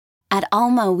At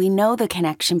Alma, we know the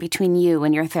connection between you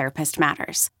and your therapist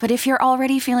matters. But if you're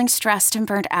already feeling stressed and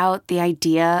burnt out, the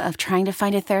idea of trying to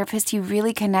find a therapist you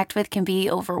really connect with can be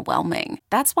overwhelming.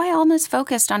 That's why Alma's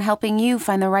focused on helping you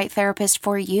find the right therapist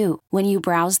for you. When you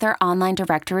browse their online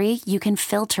directory, you can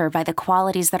filter by the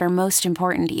qualities that are most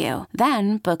important to you.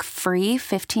 Then book free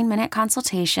 15-minute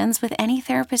consultations with any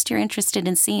therapist you're interested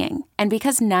in seeing. And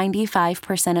because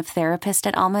 95% of therapists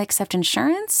at Alma accept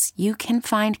insurance, you can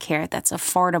find care that's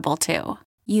affordable too.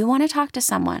 You want to talk to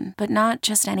someone, but not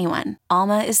just anyone.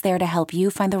 Alma is there to help you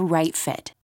find the right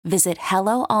fit. Visit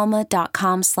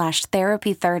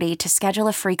helloalma.com/therapy30 to schedule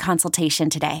a free consultation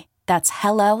today. That's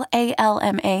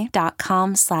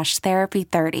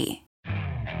helloalma.com/therapy30.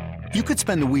 You could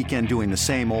spend the weekend doing the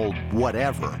same old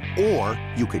whatever, or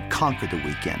you could conquer the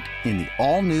weekend in the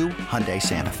all-new Hyundai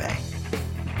Santa Fe.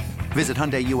 Visit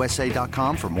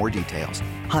HyundaiUSA.com for more details.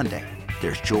 Hyundai,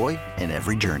 there's joy in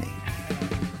every journey.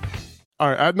 All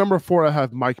right, at number 4, I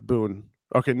have Mike Boone.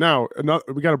 Okay, now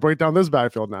we got to break down this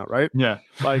backfield now, right? Yeah.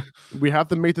 Like, we have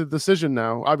to make the decision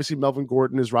now. Obviously, Melvin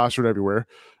Gordon is rostered everywhere,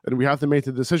 and we have to make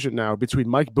the decision now between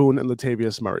Mike Boone and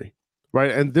Latavius Murray,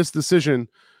 right? And this decision,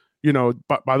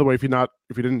 by the way, if you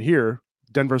didn't hear,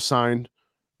 Denver signed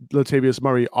Latavius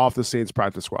Murray off the Saints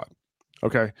practice squad.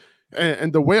 Okay,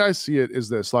 and the way I see it is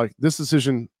this: like, this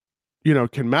decision,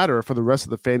 can matter for the rest of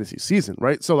the fantasy season,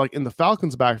 right? So, like, in the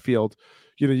Falcons' backfield,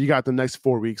 you got the next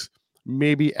 4 weeks.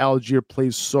 Maybe Algier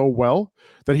plays so well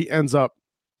that he ends up,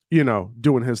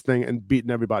 doing his thing and beating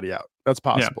everybody out. That's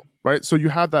possible, right? So you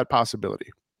have that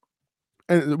possibility,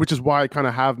 and which is why I kind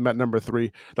of have him at number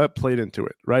 3. That played into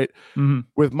it, right? Mm-hmm.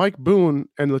 With Mike Boone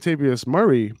and Latavius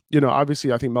Murray,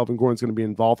 obviously I think Melvin Gordon's going to be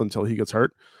involved until he gets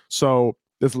hurt. So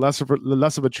there's less of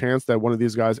a chance that one of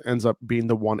these guys ends up being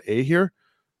the 1A here.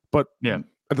 But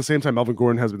at the same time, Melvin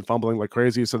Gordon has been fumbling like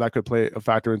crazy, so that could play a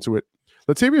factor into it.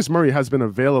 Latavius Murray has been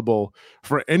available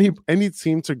for any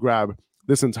team to grab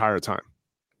this entire time.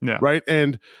 Yeah. Right.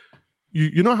 And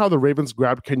you know how the Ravens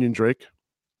grabbed Kenyon Drake,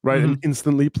 right? Mm-hmm. And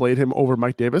instantly played him over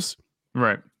Mike Davis.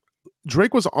 Right.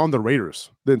 Drake was on the Raiders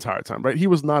the entire time, right? He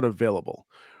was not available.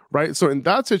 Right. So in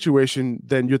that situation,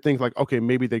 then you think like, okay,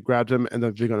 maybe they grabbed him and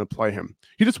then they're going to play him.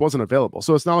 He just wasn't available.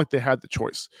 So it's not like they had the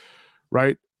choice.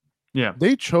 Right. Yeah.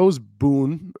 They chose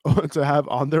Boone to have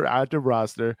on their active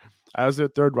roster as their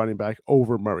third running back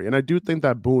over Murray. And I do think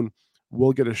that Boone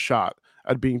will get a shot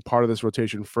at being part of this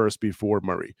rotation first before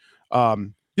Murray.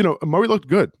 Murray looked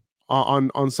good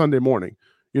on Sunday morning,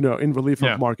 in relief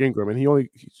of Mark Ingram. And he only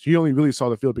really saw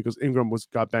the field because Ingram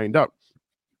got banged up.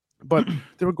 But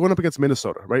they were going up against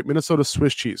Minnesota, right? Minnesota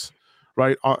Swiss cheese,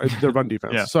 right? Their run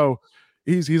defense. Yeah. So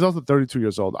he's also 32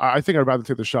 years old. I think I'd rather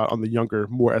take the shot on the younger,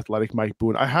 more athletic Mike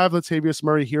Boone. I have Latavius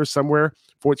Murray here somewhere,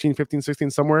 14, 15,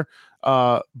 16 somewhere.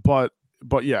 But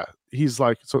yeah, he's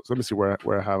like, so let me see where I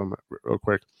have him real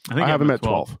quick. I have him at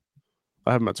 12.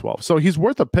 I have him at 12. So he's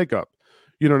worth a pickup.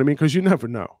 You know what I mean? Because you never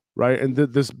know, right? And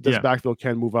this backfield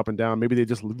can move up and down. Maybe they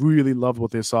just really loved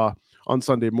what they saw on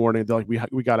Sunday morning. They're like,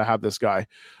 we got to have this guy.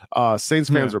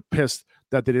 Saints fans are pissed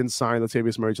that they didn't sign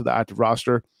Latavius Murray to the active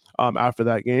roster after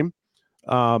that game.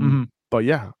 But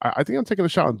yeah, I think I'm taking a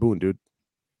shot on Boone, dude.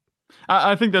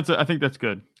 I think that's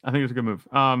good. I think it's a good move.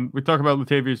 We talk about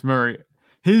Latavius Murray.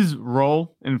 His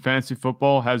role in fantasy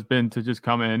football has been to just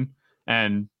come in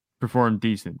and perform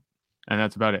decent, and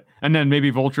that's about it. And then maybe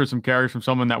vulture some carries from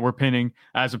someone that we're pinning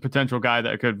as a potential guy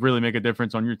that could really make a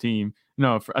difference on your team,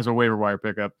 as a waiver wire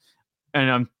pickup.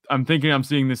 And I'm thinking I'm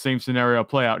seeing the same scenario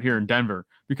play out here in Denver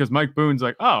because Mike Boone's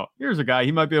like, oh, here's a guy.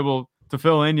 He might be able to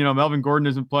fill in. Melvin Gordon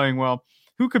isn't playing well.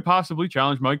 Who could possibly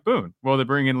challenge Mike Boone? Well, they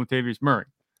bring in Latavius Murray.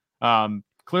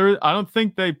 Clearly, I don't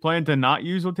think they plan to not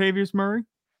use Latavius Murray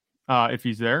if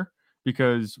he's there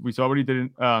because we saw what he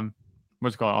did on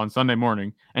Sunday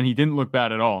morning, and he didn't look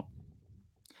bad at all.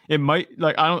 It might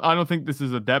I don't think this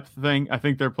is a depth thing. I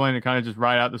think they're planning to kind of just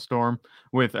ride out the storm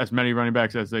with as many running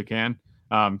backs as they can,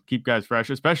 keep guys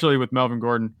fresh, especially with Melvin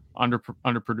Gordon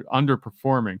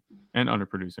underperforming and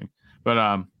underproducing.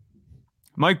 But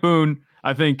Mike Boone,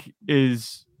 I think,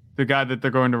 is the guy that they're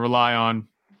going to rely on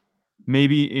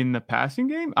maybe in the passing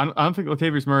game. I don't think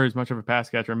Latavius Murray is much of a pass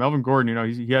catcher. Melvin Gordon,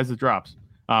 he has the drops.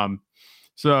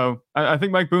 So I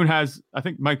think Mike Boone has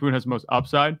the most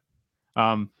upside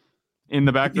in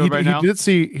the backfield right now.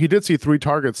 He did see 3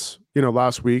 targets,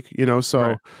 last week, so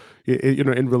right.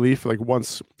 In relief, like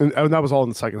once, and that was all in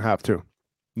the second half too.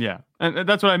 Yeah, and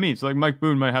that's what I mean. So like Mike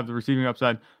Boone might have the receiving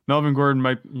upside. Melvin Gordon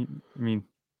might.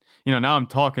 Now I'm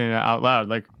talking out loud.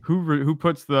 Like who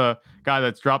puts the guy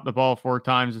that's dropped the ball 4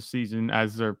 times this season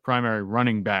as their primary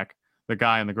running back, the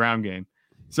guy in the ground game?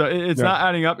 So it's not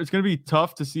adding up. It's going to be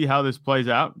tough to see how this plays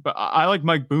out. But I like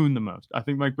Mike Boone the most. I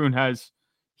think Mike Boone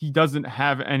he doesn't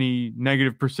have any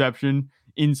negative perception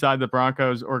inside the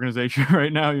Broncos organization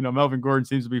right now. Melvin Gordon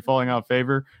seems to be falling out of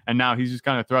favor, and now he's just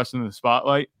kind of thrust into the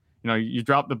spotlight. You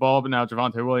dropped the ball, but now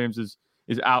Javonte Williams is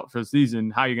out for the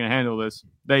season. How are you going to handle this?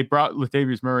 They brought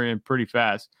Latavius Murray in pretty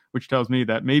fast, which tells me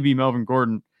that maybe Melvin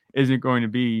Gordon isn't going to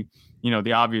be,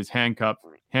 the obvious handcuff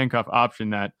option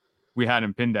that we had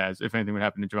him pinned as if anything would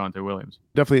happen to Javonte Williams.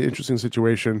 Definitely an interesting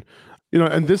situation.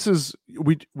 And this is,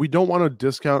 we don't want to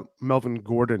discount Melvin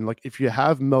Gordon. Like, if you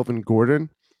have Melvin Gordon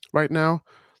right now,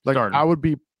 like, I would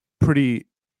be pretty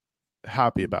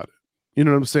happy about it. You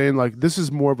know what I'm saying? Like, this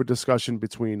is more of a discussion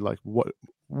between like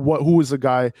who is the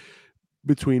guy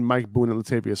between Mike Boone and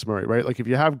Latavius Murray, right? Like, if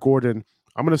you have Gordon,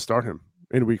 I'm going to start him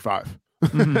in week 5.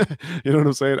 Mm-hmm. You know what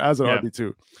I'm saying? As an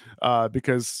RB2,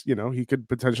 because he could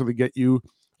potentially get you.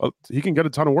 He can get a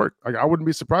ton of work. Like, I wouldn't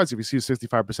be surprised if he sees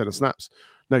 65% of snaps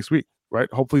next week, right?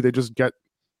 Hopefully they just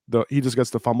he just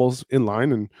gets the fumbles in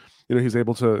line, and he's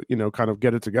able to kind of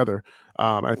get it together.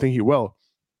 I think he will.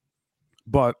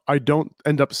 But I don't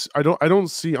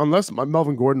see, unless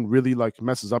Melvin Gordon really like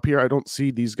messes up here, I don't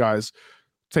see these guys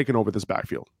taking over this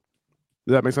backfield.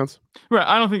 Does that make sense? Right.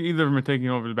 I don't think either of them are taking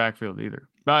over the backfield either.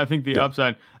 But I think the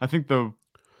upside, I think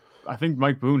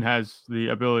Mike Boone has the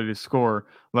ability to score,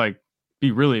 like,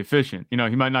 be really efficient. He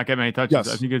might not get many touches.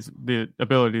 Yes. I think it's the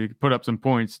ability to put up some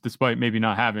points despite maybe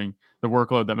not having the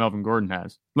workload that Melvin Gordon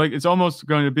has. Like, it's almost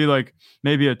going to be like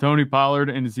maybe a Tony Pollard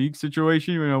and Zeke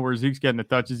situation, where Zeke's getting the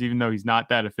touches even though he's not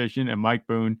that efficient, and Mike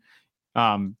Boone,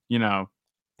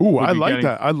 Ooh, I like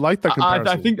that. I like that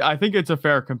comparison. I think it's a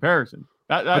fair comparison.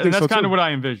 That's so kind of what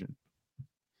I envision.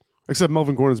 Except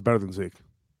Melvin Gordon is better than Zeke.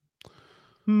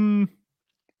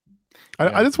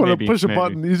 I just want to push a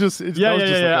button. He's just I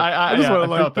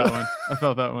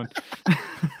felt that one.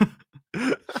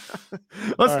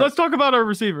 Let's talk about our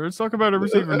receiver. Let's talk about our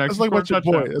receiver next. Let's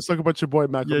talk about your boy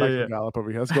Michael Gallup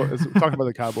over here. Let's talk about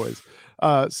the Cowboys.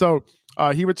 So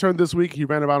he returned this week. He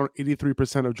ran about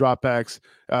 83% of dropbacks.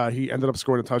 He ended up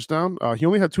scoring a touchdown. He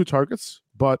only had 2 targets,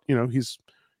 but he's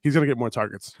gonna get more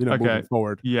targets. Moving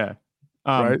forward. Yeah.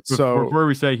 Right. So before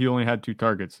we say he only had 2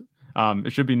 targets,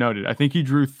 it should be noted, I think he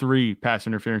drew 3 pass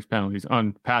interference penalties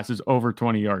on passes over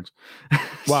 20 yards.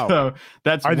 Wow. So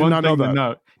that's one thing to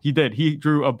note. He did. He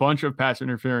drew a bunch of pass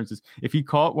interferences. If he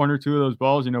caught 1 or 2 of those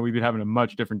balls, we'd be having a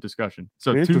much different discussion.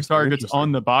 So 2 targets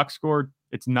on the box score,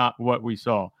 it's not what we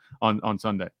saw on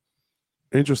Sunday.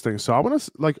 Interesting. So I'm gonna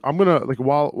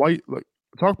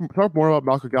talk more about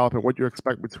Michael Gallup and what you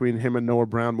expect between him and Noah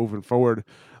Brown moving forward,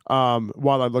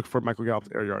 while I look for Michael Gallup's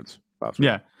air yards.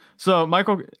 Yeah. So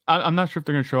Michael, I'm not sure if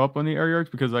they're going to show up on the air yards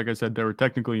because, like I said, there were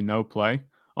technically no play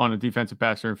on a defensive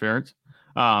pass interference.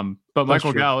 But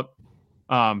Michael Gallup,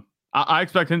 I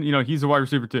expect him. He's a wide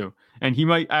receiver too, and he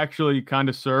might actually kind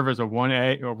of serve as a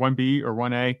 1A or 1B or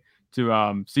 1A to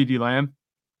CeeDee Lamb.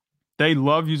 They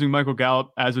love using Michael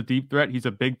Gallup as a deep threat. He's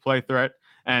a big play threat,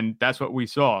 and that's what we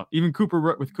saw. Even Cooper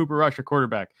Rush, a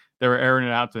quarterback, they were airing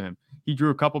it out to him. He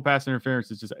drew a couple pass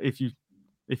interferences. Just if you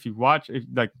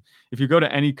go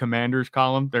to any Commanders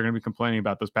column, they're going to be complaining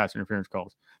about those pass interference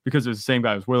calls because it's the same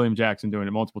guy. It was William Jackson doing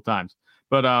it multiple times.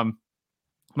 But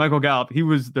Michael Gallup, he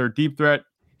was their deep threat.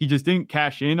 He just didn't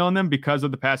cash in on them because of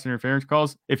the pass interference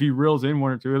calls. If he reels in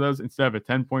 1 or 2 of those instead of a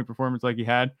 10-point performance like he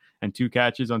had and 2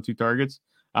 catches on 2 targets,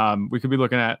 we could be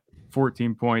looking at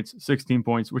 14 points, 16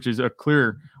 points, which is a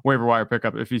clear waiver wire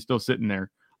pickup if he's still sitting there.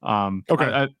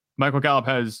 Michael Gallup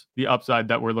has the upside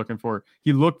that we're looking for.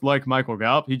 He looked like Michael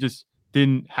Gallup. He just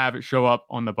didn't have it show up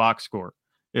on the box score.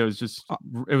 It was just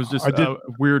a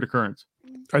weird occurrence.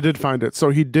 I did find it. So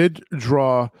he did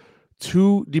draw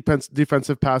 2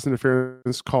 defensive pass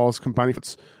interference calls combining,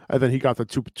 and then he got the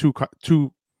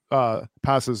two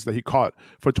passes that he caught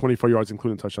for 24 yards,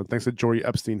 including touchdown. Thanks to Jory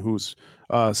Epstein, who's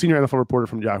senior NFL reporter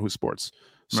from Yahoo Sports.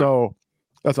 So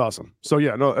that's awesome. So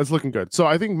it's looking good. So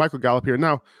I think Michael Gallup here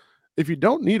now. If you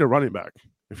don't need a running back,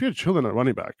 if you're chilling at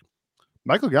running back,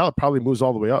 Michael Gallup probably moves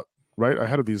all the way up, right?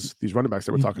 Ahead of these running backs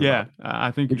that we're talking about. Yeah, I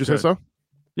think. Would you say so?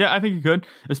 Yeah, I think you could,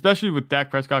 especially with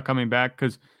Dak Prescott coming back,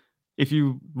 because if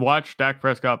you watch Dak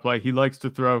Prescott play, he likes to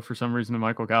throw for some reason to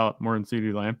Michael Gallup more than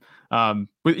CeeDee Lamb.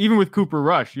 But even with Cooper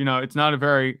Rush, it's not a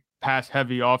very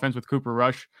pass-heavy offense with Cooper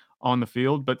Rush on the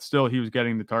field, but still he was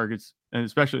getting the targets, and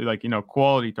especially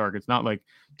quality targets, not like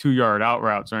 2-yard out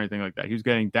routes or anything like that. He was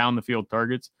getting down the field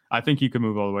targets. I think he could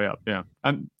move all the way up. Yeah.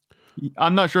 I'm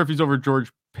not sure if he's over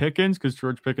George Pickens because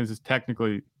George Pickens is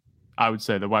technically, I would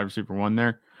say, the wide receiver 1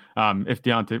 there. If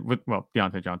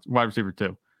Deontay Johnson, wide receiver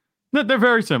 2. They're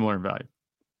very similar in value.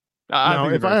 Now,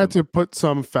 think if I had to put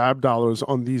some fab dollars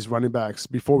on these running backs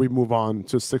before we move on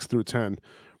to 6 through 10,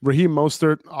 Raheem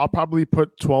Mostert, I'll probably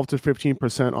put 12 to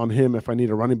 15% on him if I need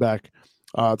a running back.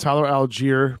 Tyler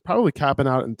Algier, probably capping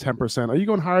out in 10%. Are you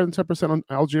going higher than 10% on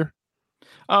Algier?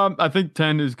 I think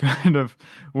 10 is kind of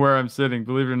where I'm sitting.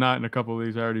 Believe it or not, in a couple of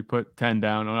leagues, I already put 10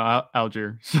 down on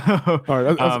Algier. So, all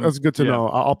right, that's good to know.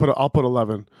 I'll put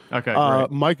 11. Okay,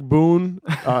 great. Mike Boone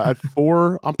at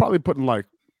 4. I'm probably putting maybe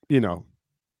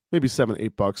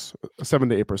 $7-8, 7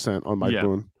 to 8% on Mike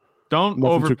Boone. Don't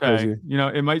Nothing overpay.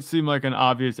 It might seem like an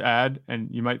obvious ad, and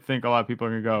you might think a lot of people are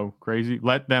gonna go crazy.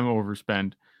 Let them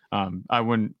overspend. I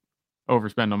wouldn't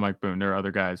overspend on Mike Boone. There are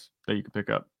other guys that you could pick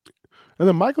up. And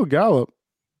then Michael Gallup,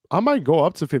 I might go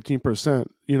up to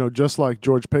 15%, just like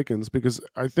George Pickens, because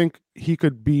I think he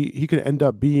could end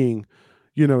up being,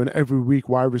 an every week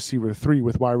wide receiver 3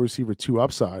 with wide receiver 2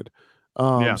 upside.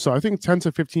 So I think 10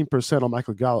 to 15% on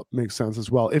Michael Gallup makes sense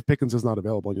as well if Pickens is not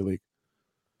available in your league.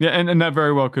 Yeah, and that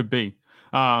very well could be.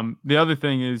 The other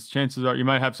thing is, chances are you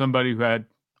might have somebody who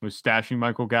was stashing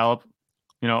Michael Gallup,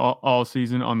 all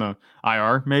season on the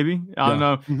IR, maybe. I don't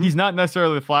know. Mm-hmm. He's not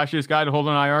necessarily the flashiest guy to hold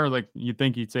on IR. Like, you'd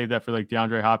think he'd save that for like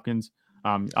DeAndre Hopkins.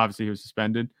 Obviously he was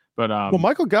suspended, but well,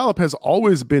 Michael Gallup has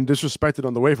always been disrespected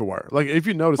on the waiver wire. Like, if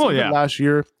you notice, last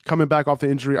year coming back off the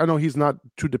injury, I know he's not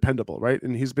too dependable, right?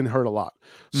 And he's been hurt a lot.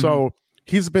 So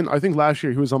he's been, I think last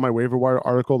year he was on my waiver wire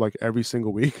article like every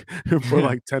single week for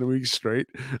like 10 weeks straight.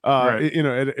 Right.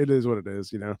 It is what it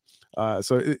is,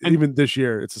 even this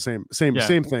year, it's the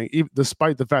same thing.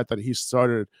 Despite the fact that he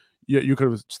started, you could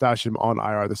have stashed him on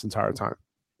IR this entire time.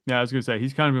 Yeah, I was going to say,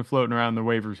 he's kind of been floating around the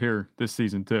waivers here this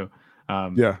season too. I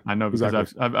know because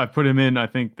exactly. I've put him in, I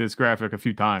think, this graphic a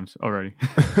few times already.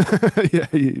 Yeah,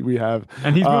 we have.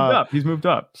 And he's moved up. He's moved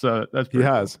up. So that's pretty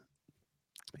cool.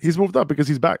 He's moved up because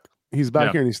he's back. He's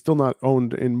back here and he's still not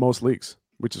owned in most leagues,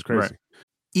 which is crazy. Right.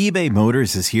 eBay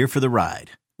Motors is here for the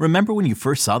ride. Remember when you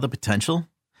first saw the potential?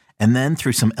 And then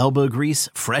through some elbow grease,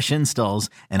 fresh installs,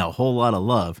 and a whole lot of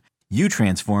love, you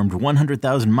transformed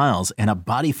 100,000 miles and a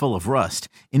body full of rust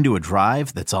into a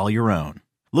drive that's all your own.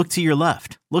 Look to your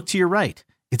left. Look to your right.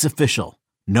 It's official.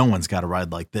 No one's got a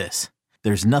ride like this.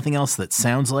 There's nothing else that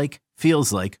sounds like,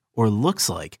 feels like, or looks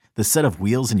like the set of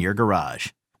wheels in your garage.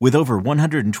 With over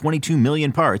 122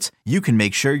 million parts, you can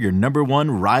make sure your number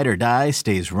one ride or die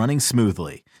stays running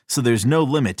smoothly, so there's no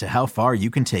limit to how far you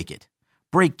can take it.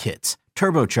 Brake kits,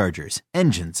 turbochargers,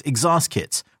 engines, exhaust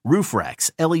kits, roof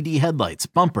racks, LED headlights,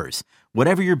 bumpers,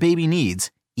 whatever your baby needs,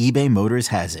 eBay Motors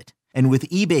has it. And with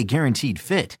eBay Guaranteed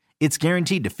Fit, it's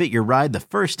guaranteed to fit your ride the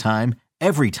first time,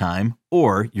 every time,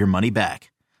 or your money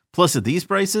back. Plus, at these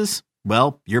prices,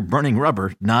 well, you're burning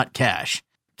rubber, not cash.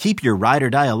 Keep your ride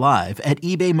or die alive at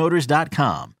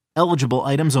ebaymotors.com. Eligible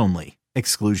items only.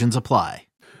 Exclusions apply.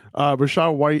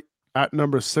 Rachaad White at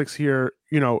number 6 here.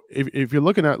 If you're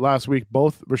looking at last week,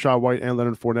 both Rachaad White and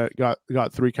Leonard Fournette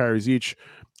got 3 carries each.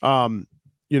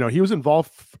 He was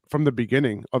involved from the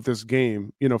beginning of this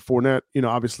game. Fournette,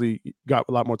 obviously got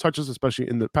a lot more touches, especially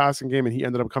in the passing game, and he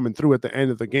ended up coming through at the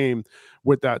end of the game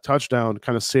with that touchdown,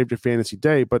 kind of saved your fantasy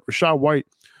day. But Rachaad White,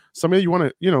 somebody you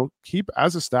want to, keep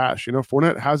as a stash.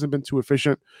 Fournette hasn't been too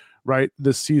efficient, right,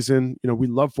 this season. We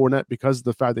love Fournette because of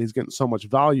the fact that he's getting so much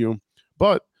value.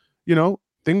 But,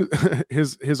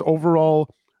 his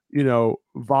overall,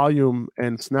 volume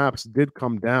and snaps did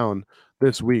come down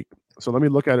this week. So let me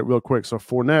look at it real quick. So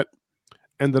Fournette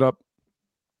ended up,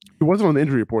 he wasn't on the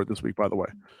injury report this week, by the way.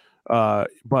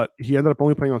 But he ended up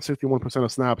only playing on 61%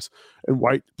 of snaps, and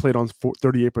White played on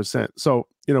 38%. So,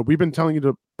 we've been telling you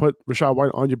to put Rachaad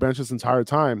White on your bench this entire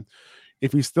time.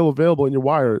 If he's still available in your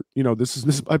wire,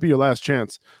 this might be your last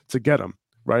chance to get him,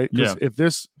 right? Because if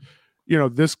this,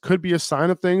 this could be a sign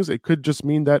of things. It could just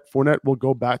mean that Fournette will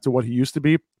go back to what he used to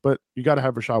be, but you got to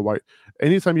have Rachaad White.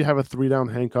 Anytime you have a 3-down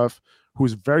handcuff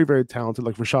who's very, very talented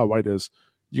like Rachaad White is,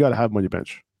 you got to have him on your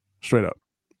bench, straight up.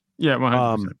 Yeah,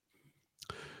 100%.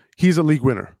 He's a league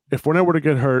winner. If Fournette were to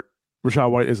get hurt,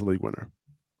 Rachaad White is a league winner.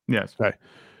 Yes. Okay.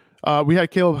 We had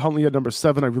Caleb Huntley at number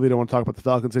 7. I really don't want to talk about the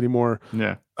Falcons anymore.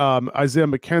 Yeah. Isaiah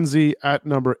McKenzie at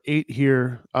number 8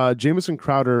 here. Jamison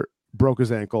Crowder broke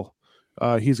his ankle.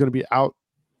 He's going to be out.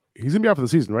 He's going to be out for the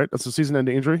season, right? That's a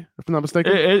season-ending injury, if I'm not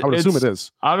mistaken. I would assume it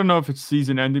is. I don't know if it's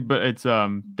season-ending, but it's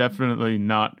definitely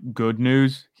not good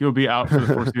news. He'll be out for the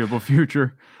foreseeable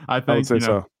future, I think. I would say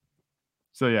so.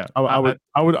 So yeah, I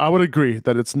would agree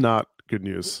that it's not good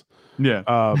news.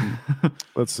 Yeah.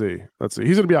 Let's see. He's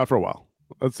going to be out for a while.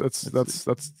 That's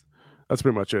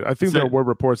pretty much it. I think there were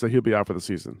reports that he'll be out for the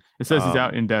season. It says he's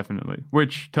out indefinitely,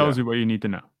 which tells you what you need to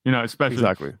know. Especially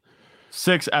exactly.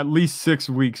 at least 6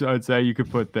 weeks, I'd say you could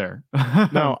put there.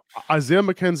 Now, Isaiah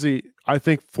McKenzie, I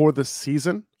think for the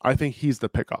season, I think he's the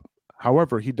pickup.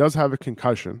 However, he does have a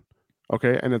concussion,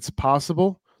 okay? And it's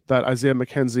possible that Isaiah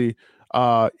McKenzie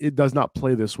it does not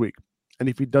play this week. And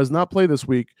if he does not play this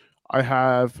week, I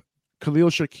have Khalil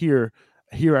Shakir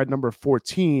here at number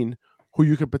 14, who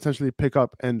you could potentially pick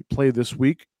up and play this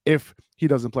week if he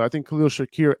doesn't play. I think Khalil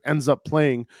Shakir ends up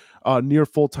playing near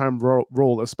full-time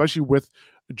role, especially with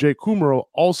Jay Kumaro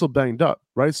also banged up,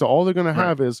 right? So all they're going to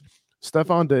have is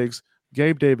Stephon Diggs,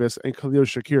 Gabe Davis, and Khalil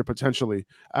Shakir potentially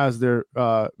as their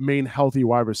main healthy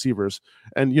wide receivers.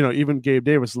 And, even Gabe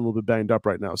Davis is a little bit banged up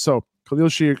right now. So Khalil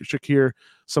Shakir,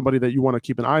 somebody that you want to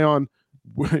keep an eye on.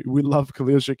 We love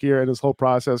Khalil Shakir and his whole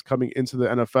process coming into the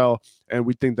NFL, and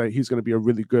we think that he's going to be a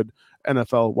really good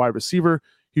NFL wide receiver.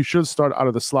 He should start out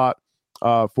of the slot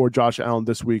for Josh Allen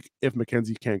this week if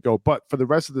McKenzie can't go. But for the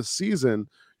rest of the season,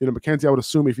 McKenzie, I would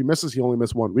assume if he misses, he only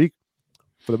missed 1 week.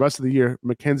 For the rest of the year,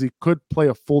 McKenzie could play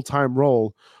a full-time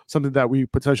role, something that we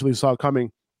potentially saw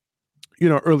coming,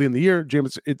 early in the year.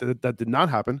 That did not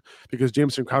happen because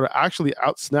Jamison Crowder actually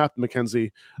outsnapped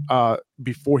McKenzie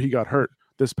before he got hurt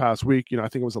this past week. I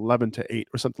think it was 11-8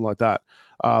 or something like that.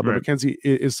 But McKenzie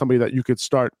is somebody that you could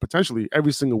start potentially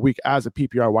every single week as a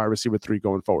PPR wide receiver 3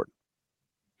 going forward.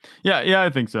 Yeah, I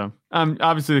think so.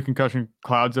 Obviously the concussion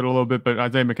clouds it a little bit, but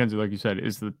Isaiah McKenzie, like you said,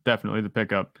 is definitely the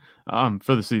pickup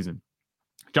for the season.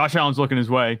 Josh Allen's looking his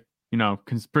way,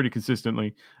 pretty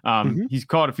consistently. He's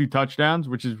caught a few touchdowns,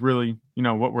 which is really,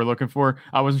 what we're looking for.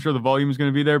 I wasn't sure the volume was going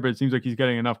to be there, but it seems like he's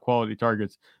getting enough quality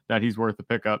targets that he's worth the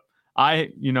pickup. I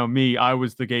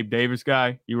was the Gabe Davis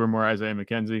guy. You were more Isaiah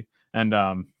McKenzie. And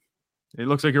it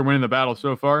looks like you're winning the battle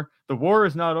so far. The war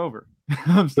is not over.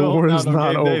 I'm still holding out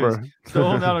on Gabe Davis. Still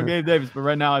holding out on Gabe Davis. But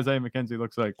right now, Isaiah McKenzie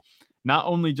looks like not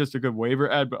only just a good waiver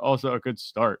ad, but also a good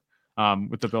start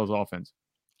with the Bills offense.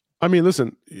 I mean,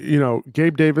 listen,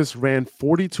 Gabe Davis ran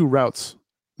 42 routes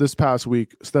this past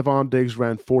week. Stephon Diggs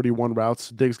ran 41 routes.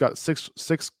 Diggs got six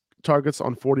targets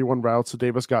on 41 routes.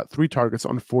 Davis got 3 targets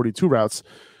on 42 routes.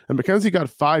 And McKenzie got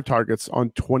 5 targets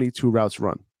on 22 routes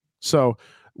run. So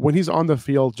when he's on the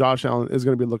field, Josh Allen is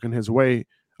going to be looking his way.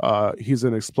 He's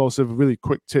an explosive, really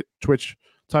quick twitch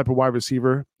type of wide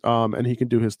receiver, and he can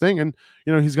do his thing. And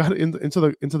he's got into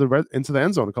the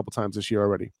end zone a couple times this year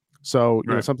already. So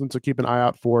something to keep an eye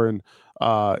out for. And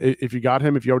if you got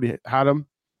him, if you already had him,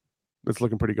 it's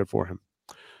looking pretty good for him.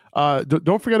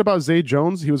 Don't forget about Zay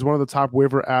Jones. He was one of the top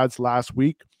waiver ads last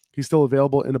week. He's still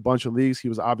available in a bunch of leagues. He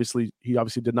obviously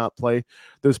did not play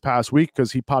this past week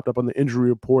because he popped up on the injury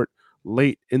report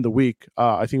late in the week.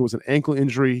 I think it was an ankle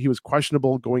injury. He was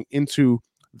questionable going into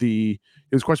the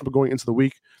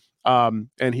week, and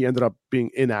he ended up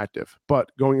being inactive.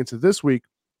 But going into this week,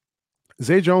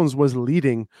 Zay Jones was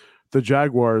leading the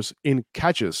Jaguars in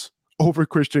catches over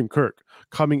Christian Kirk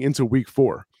coming into week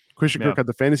 4. Christian Kirk had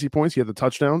the fantasy points, he had the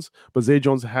touchdowns, but Zay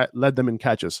Jones led them in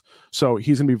catches. So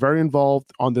he's going to be very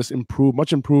involved on this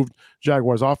much improved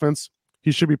Jaguars offense.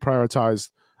 He should be prioritized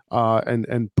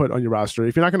and put on your roster.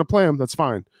 If you're not going to play him, that's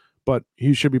fine, but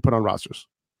he should be put on rosters.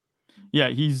 Yeah,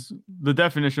 he's the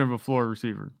definition of a floor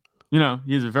receiver. He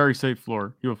has a very safe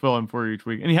floor. He will fill in for you each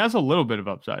week, and he has a little bit of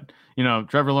upside.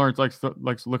 Trevor Lawrence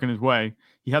likes looking his way.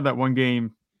 He had that one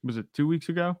game, was it 2 weeks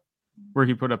ago, where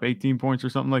he put up 18 points or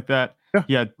something like that. Yeah.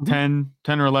 He had 10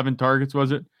 or 11 targets,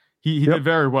 was it? He did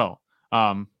very well.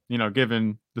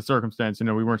 Given the circumstance,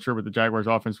 we weren't sure what the Jaguars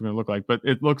offense was going to look like, but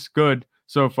it looks good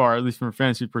so far, at least from a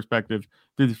fantasy perspective,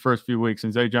 through the first few weeks.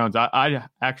 And Zay Jones, I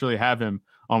actually have him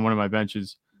on one of my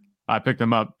benches. I picked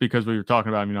him up because we were talking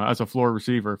about him, as a floor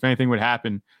receiver. If anything would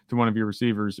happen to one of your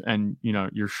receivers and,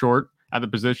 you're short at the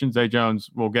position, Zay Jones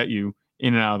will get you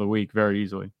in and out of the week very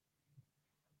easily.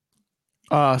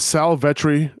 Sal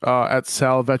Vetri at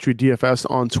Sal Vetri DFS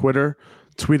on Twitter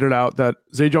tweeted out that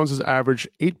Zay Jones has averaged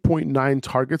 8.9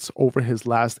 targets over his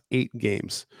last 8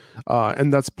 games.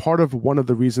 And that's one of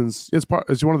the reasons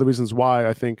why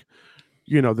I think,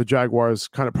 the Jaguars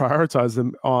kind of prioritize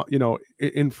them,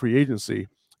 in free agency.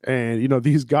 And,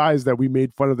 these guys that we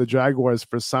made fun of the Jaguars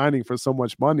for signing for so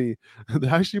much money,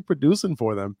 they're actually producing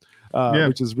for them,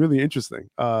 which is really interesting.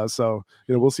 So,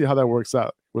 we'll see how that works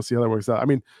out. I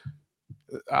mean,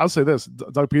 I'll say this,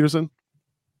 Doug Peterson,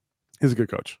 he's a good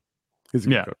coach. He's a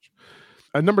good coach.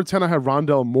 At number 10, I have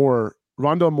Rondell Moore.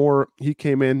 Rondell Moore, he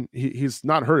came in, he's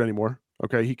not hurt anymore.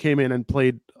 Okay. He came in and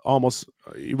played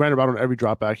he ran about on every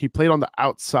drop back. He played on the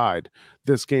outside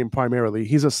this game primarily.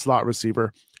 He's a slot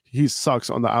receiver. He sucks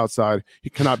on the outside. He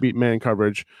cannot beat man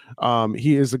coverage.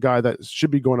 He is a guy that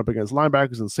should be going up against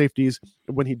linebackers and safeties.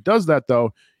 When he does that,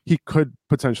 though, he could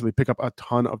potentially pick up a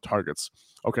ton of targets.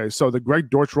 Okay, so the Greg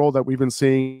Dortch role that we've been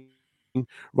seeing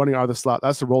running out of the slot,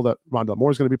 that's the role that Rondale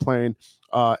Moore is going to be playing,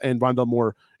 and Rondale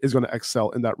Moore is going to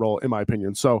excel in that role, in my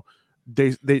opinion. So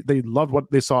they loved what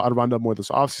they saw out of Rondale Moore this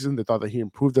offseason. They thought that he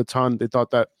improved a ton. They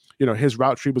thought that, his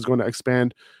route tree was going to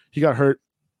expand. He got hurt.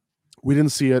 We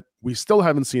didn't see it. We still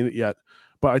haven't seen it yet.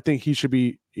 But I think he should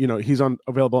be, he's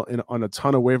available on a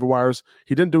ton of waiver wires.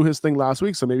 He didn't do his thing last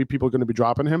week, so maybe people are going to be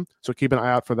dropping him. So keep an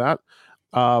eye out for that.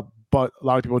 But a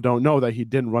lot of people don't know that he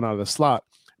didn't run out of the slot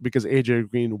because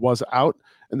AJ Green was out,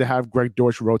 and they have Greg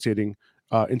Dortch rotating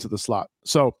into the slot.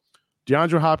 So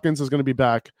DeAndre Hopkins is going to be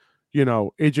back.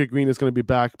 AJ Green is going to be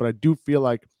back. But I do feel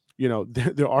like,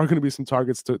 there are going to be some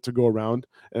targets to go around.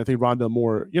 And I think Rondale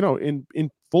Moore,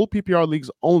 in full PPR leagues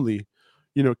only,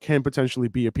 can potentially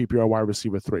be a PPR wide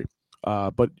receiver 3.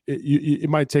 But it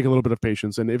might take a little bit of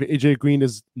patience. And if AJ Green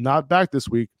is not back this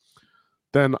week,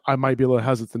 then I might be a little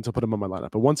hesitant to put him on my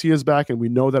lineup. But once he is back and we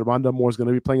know that Rondale Moore is going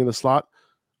to be playing in the slot,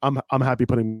 I'm happy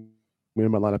putting him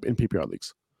in my lineup in PPR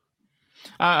leagues.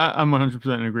 I'm 100%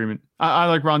 in agreement. I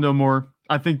like Rondale Moore.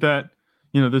 I think that,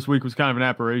 this week was kind of an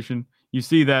aberration. You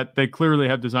see that they clearly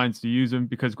have designs to use him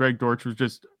because Greg Dortch was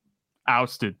just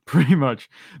ousted pretty much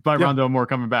by Rondale Moore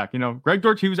coming back. Greg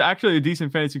Dortch, he was actually a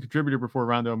decent fantasy contributor before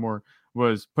Rondale Moore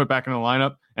was put back in the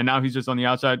lineup, and now he's just on the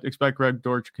outside. Expect Greg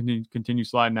Dortch to continue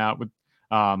sliding out with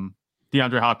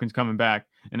DeAndre Hopkins coming back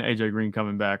and AJ Green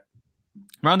coming back.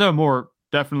 Rondale Moore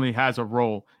definitely has a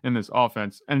role in this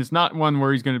offense, and it's not one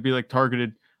where he's going to be like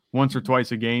targeted once or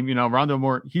twice a game. Rondale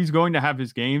Moore, he's going to have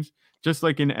his games just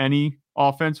like in any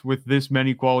offense with this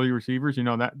many quality receivers.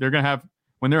 That they're going to have,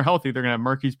 when they're healthy, they're going to have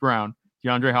Marquise Brown,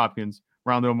 DeAndre Hopkins,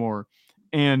 Rondale Moore,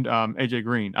 and AJ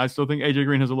Green. I still think AJ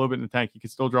Green has a little bit in the tank. He can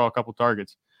still draw a couple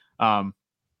targets.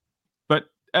 But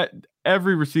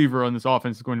every receiver on this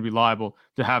offense is going to be liable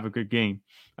to have a good game.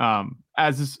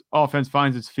 As this offense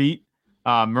finds its feet,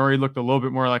 Murray looked a little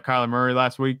bit more like Kyler Murray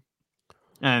last week,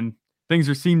 and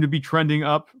things seem to be trending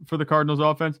up for the Cardinals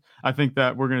offense. I think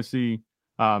that we're going to see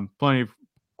plenty of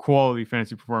quality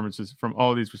fantasy performances from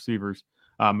all these receivers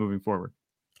moving forward.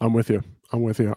 I'm with you.